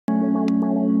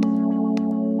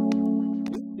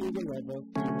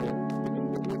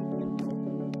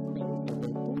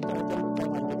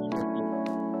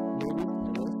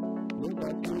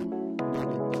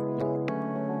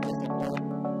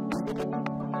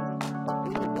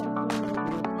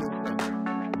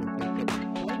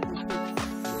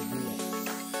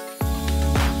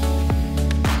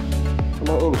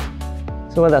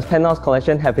in. So what does Penthouse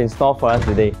collection have in store for us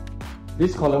today?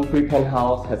 This column-free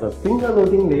penthouse has a single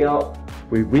loading layout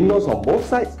with windows on both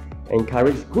sides,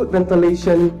 encourages good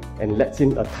ventilation and lets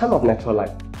in a ton of natural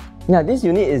light. Yeah, this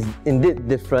unit is indeed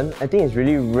different. I think it's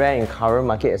really rare in current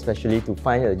market, especially to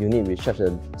find a unit with such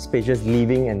a spacious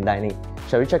living and dining.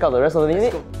 Shall we check out the rest of the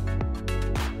unit?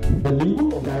 The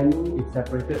living and dining is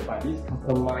separated by this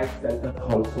customized center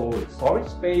console with storage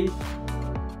space.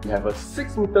 You have a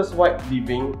 6 meters wide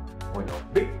living for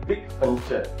your big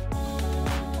furniture.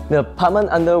 The apartment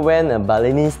underwent a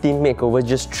Balinese theme makeover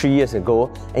just 3 years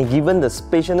ago, and given the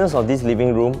spaciousness of this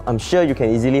living room, I'm sure you can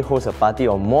easily host a party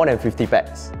of more than 50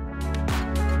 packs.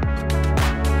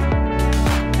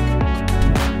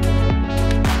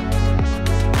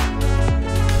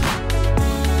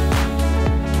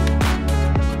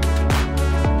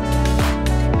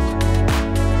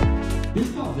 This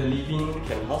part of the living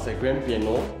can house a grand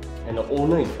piano, and the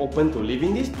owner is open to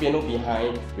leaving this piano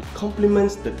behind, which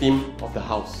complements the theme of the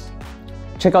house.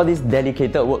 Check out this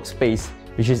dedicated workspace,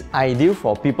 which is ideal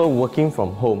for people working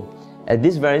from home. At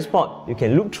this very spot, you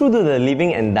can look through to the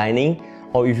living and dining,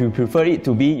 or if you prefer it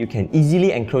to be, you can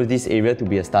easily enclose this area to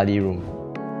be a study room.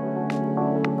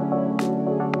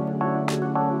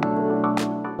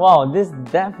 Wow, this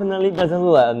definitely doesn't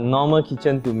look like a normal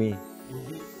kitchen to me.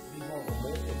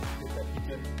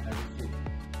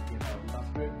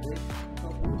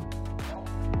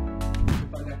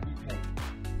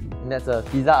 That's a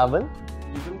pizza oven.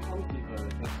 Even comes with a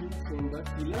 13-chamber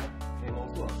chiller and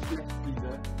also a flash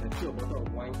freezer and chill a bottle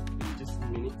of wine in just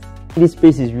minutes. This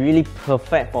space is really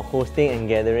perfect for hosting and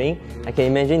gathering. I can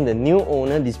imagine the new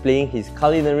owner displaying his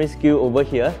culinary skill over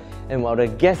here, and while the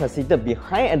guests are seated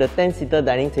behind at the 10-seater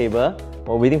dining table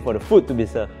while waiting for the food to be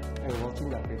served. And watching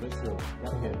their favorite show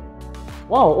right here.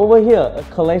 Wow, over here, a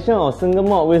collection of single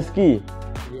malt whiskey.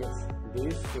 Yes,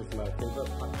 this is my favorite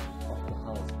part of the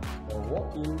house, the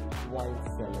walk-in wine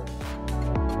cellar.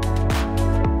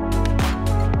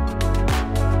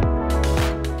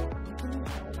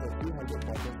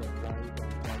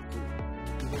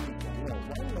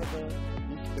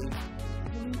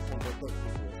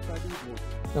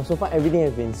 Now, so far everything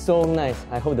has been so nice.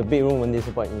 I hope the bedroom won't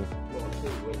disappoint me.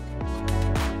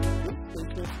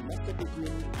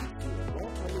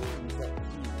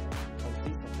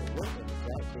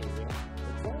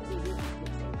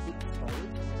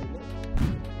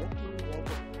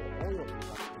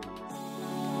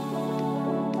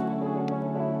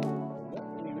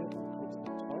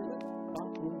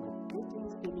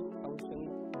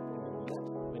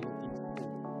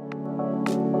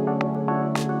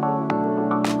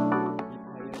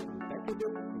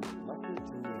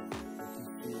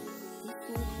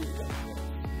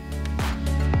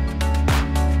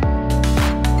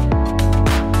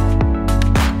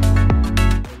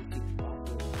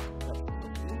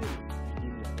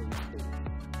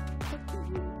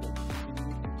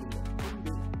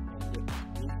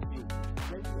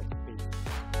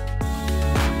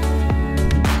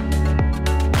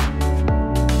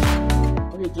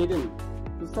 Jaden,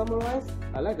 to summarize,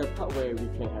 I like the part where we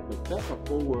can have the best of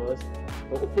both worlds,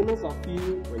 the openness of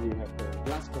view when you have the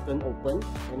glass curtain open,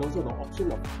 and also the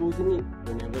option of closing it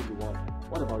whenever you want.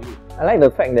 What about you? I like the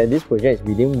fact that this project is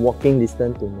within walking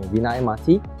distance to Novena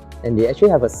MRT, and they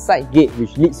actually have a side gate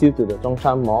which leads you to the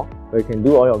Zhongshan Mall, where you can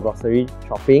do all your grocery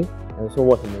shopping and also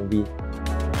watch a movie.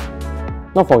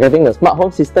 Not forgetting the smart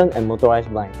home system and motorized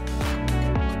blind.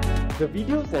 The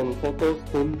videos and photos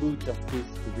don't do justice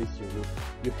to this unit.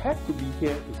 You have to be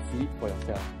here to see it for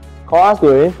yourself. Call us to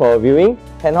arrange for a viewing.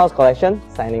 Penthouse Collection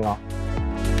signing off.